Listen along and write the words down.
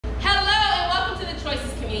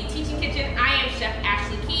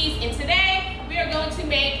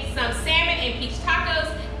make some salmon and peach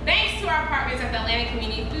tacos thanks to our partners at the Atlanta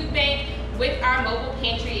Community Food Bank with our mobile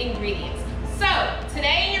pantry ingredients. So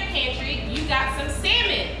today in your pantry, you got some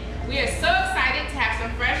salmon. We are so excited to have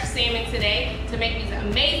some fresh salmon today to make these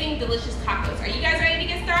amazing, delicious tacos. Are you guys ready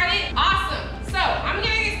to get started? Awesome. So I'm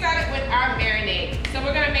gonna get started with our marinade. So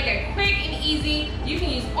we're gonna make it quick and easy. You can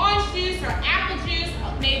use orange juice or apple juice,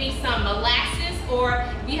 maybe some molasses, or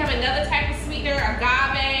if you have another type of sweetener,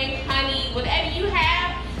 agave, honey, whatever you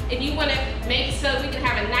have, if you wanna make so we can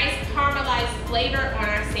have a nice caramelized flavor on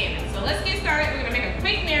our salmon. So let's get started. We're gonna make a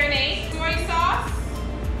quick marinade. Soy sauce.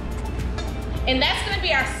 And that's gonna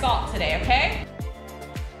be our salt today, okay?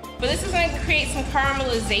 But this is gonna create some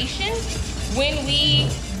caramelization when we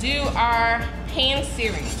do our pan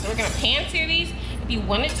searing. So we're gonna pan sear these. If you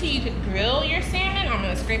wanted to, you could grill your salmon. I'm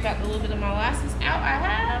gonna scrape out a little bit of molasses out I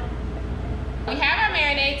have. We have our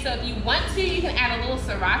marinade, so if you want to, you can add a little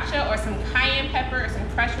sriracha or some cayenne pepper or some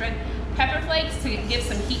crushed red pepper flakes to give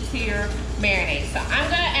some heat to your marinade. So I'm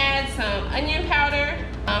gonna add some onion powder,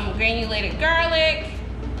 granulated garlic,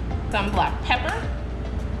 some black pepper.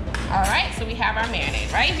 All right, so we have our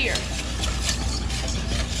marinade right here.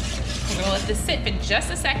 We're gonna let this sit for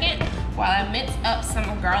just a second while I mince up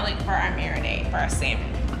some garlic for our marinade, for our salmon.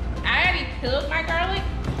 I already peeled my garlic,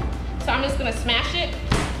 so I'm just gonna smash it,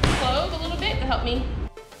 clove a little bit to help me.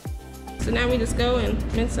 So now we just go and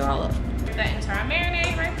mince it all up. Put that into our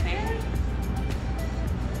marinade right there.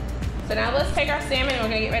 So now let's take our salmon and we're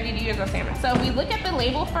gonna get ready to use our salmon. So if we look at the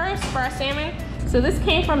label first for our salmon, so this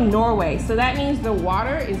came from Norway. So that means the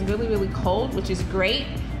water is really, really cold, which is great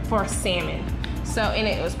for salmon. So, and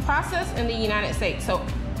it was processed in the United States. So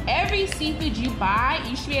every seafood you buy,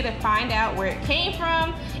 you should be able to find out where it came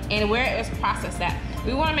from and where it was processed at.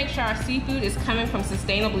 We wanna make sure our seafood is coming from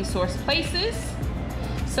sustainably sourced places.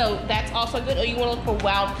 So that's also good, or you wanna look for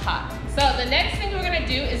wild caught. So the next thing we're gonna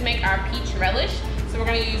do is make our peach relish. So we're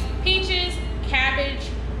gonna use peaches, cabbage,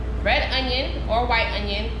 red onion or white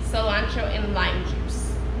onion, cilantro, and lime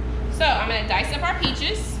juice. So I'm gonna dice up our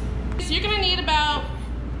peaches. So you're gonna need about,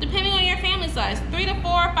 depending on your family size, 3 to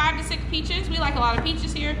 4, 5 to 6 peaches. We like a lot of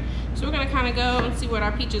peaches here. So we're gonna kind of go and see what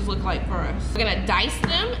our peaches look like for us. We're gonna dice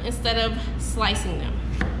them instead of slicing them.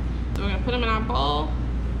 So we're gonna put them in our bowl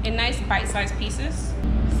in nice bite-sized pieces.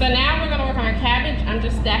 So now we're gonna work on our cabbage. I'm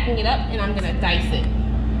just stacking it up and I'm gonna dice it.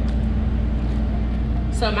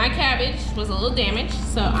 So my cabbage was a little damaged,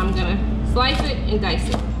 so I'm gonna slice it and dice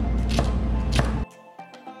it.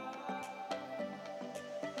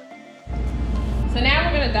 So now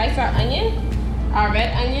we're gonna dice our onion, our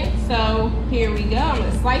red onion. So here we go, I'm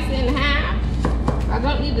gonna slice it in half. I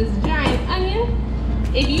don't need this giant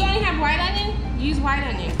onion. If you only have white onion, use white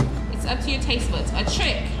onion. It's up to your taste buds. A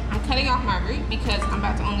trick, I'm cutting off my root because I'm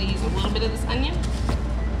about to only use a little bit of this onion.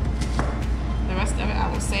 The rest of it I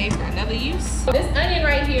will save for another use. This onion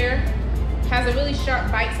right here has a really sharp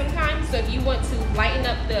bite sometimes, so if you want to lighten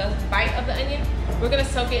up the bite of the onion, we're gonna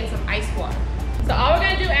soak it in some ice water. So all we're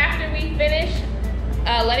gonna do after we finish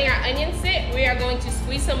letting our onions sit, we are going to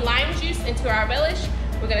squeeze some lime juice into our relish.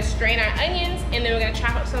 We're gonna strain our onions, and then we're gonna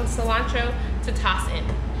chop up some cilantro to toss in.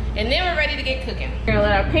 And then we're ready to get cooking. We're gonna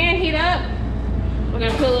let our pan heat up. We're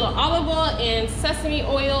gonna put a little olive oil and sesame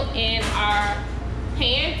oil in our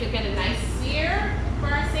pan to get a nice sear for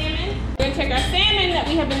our salmon. We're gonna take our salmon that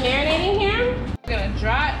we have been marinating here. We're gonna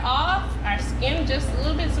dry off our skin just a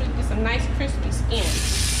little bit so we can get some nice crispy skin.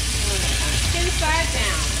 Skin side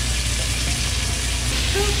down.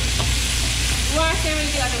 We want our salmon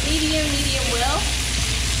to be like a medium well.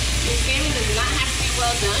 Your salmon does not have to be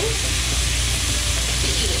well done to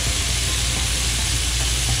eat it.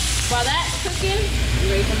 While that's cooking,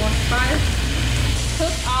 you ready for more spice?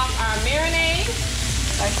 Cook off our marinade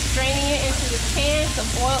by straining it into the pan to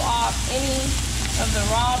boil off any of the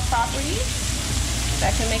raw properties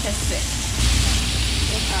that can make us sick.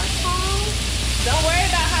 With our tongue. Don't worry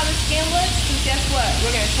about how the skin looks, because guess what?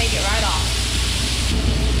 We're gonna take it right off.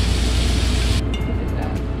 Look at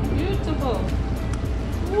that. Beautiful.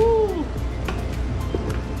 Woo.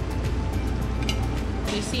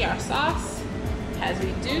 You see our sauce has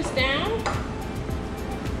reduced down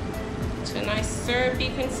to a nice syrupy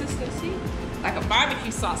consistency, like a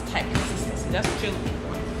barbecue sauce type consistency. That's what you're looking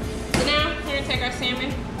for. So now we're gonna take our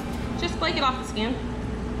salmon, just flake it off the skin.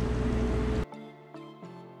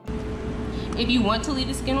 If you want to leave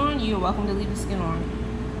the skin on, you're welcome to leave the skin on.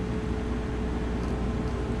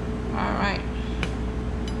 All right.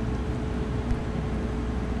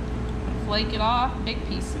 Flake it off, big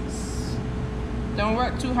pieces. Don't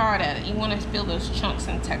work too hard at it. You want to feel those chunks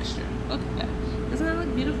and texture. Look at that. Doesn't that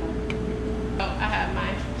look beautiful? So I have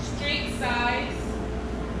my straight size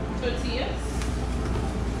tortillas.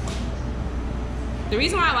 The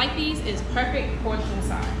reason why I like these is perfect portion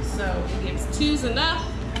size. So it gives 2's enough.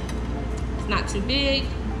 It's not too big,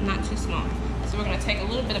 not too small. So we're gonna take a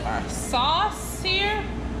little bit of our sauce here.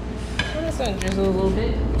 I'm just gonna drizzle a little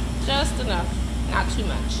bit, just enough, not too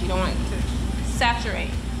much. You don't want it to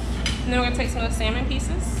saturate. And then we're gonna take some of the salmon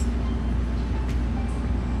pieces.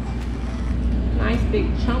 Nice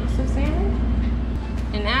big chunks of salmon.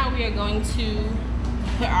 And now we are going to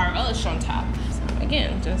put our relish on top. So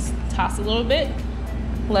again, just toss a little bit.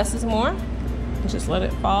 Less is more. Just let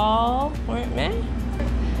it fall where it may.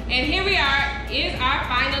 And here we are, is our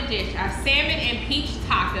final dish, our salmon and peach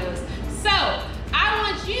tacos. So I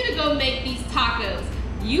want you to go make these tacos.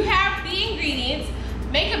 You have the ingredients,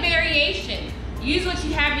 make a variation. Use what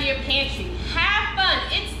you have in your pantry. Have fun,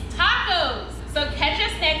 it's tacos. So catch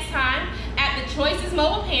us next time at the Choices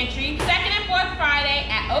Mobile Pantry, 2nd and 4th Friday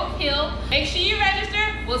at Oak Hill. Make sure you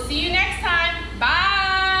register, we'll see you